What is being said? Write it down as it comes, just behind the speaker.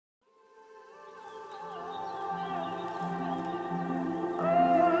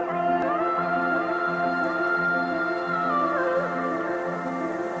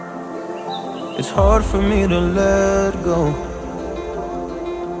It's hard for me to let go,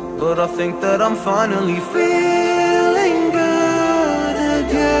 but I think that I'm finally feeling good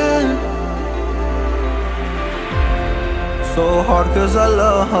again. So hard cause I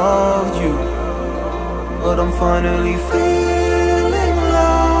loved you, but I'm finally feeling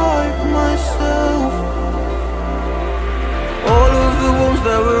like myself. All of the wounds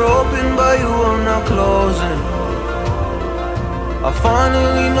that were opened by you are now closing. I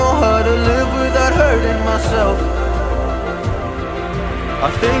finally know how to live without hurting myself. I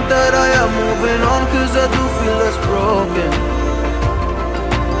think that I am moving on cause I do feel less broken.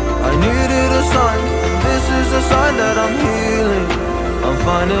 I needed a sign, this is a sign that I'm healing. I'm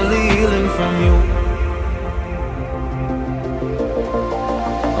finally healing from you.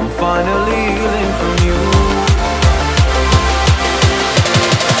 I'm finally healing from you.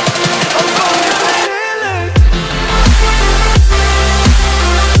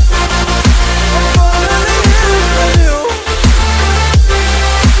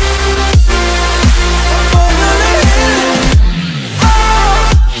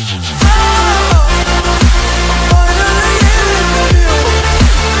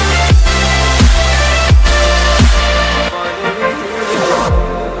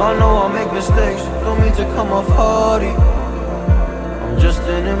 I know I'll make mistakes, don't mean to come off haughty. I'm just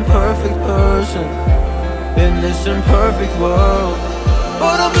an imperfect person in this imperfect world,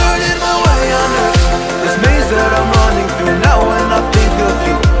 but I'm learning my way under this maze that I'm running through. Now when I think of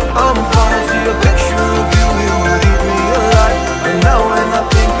you, I'm fine. See a picture of you, it would eat me alive. And now when I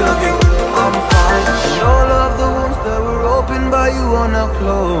think of you, I'm fine. And all of the wounds that were opened by you are now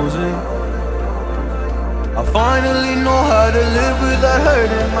closing. I finally know how to live without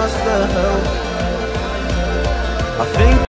hurting myself. I think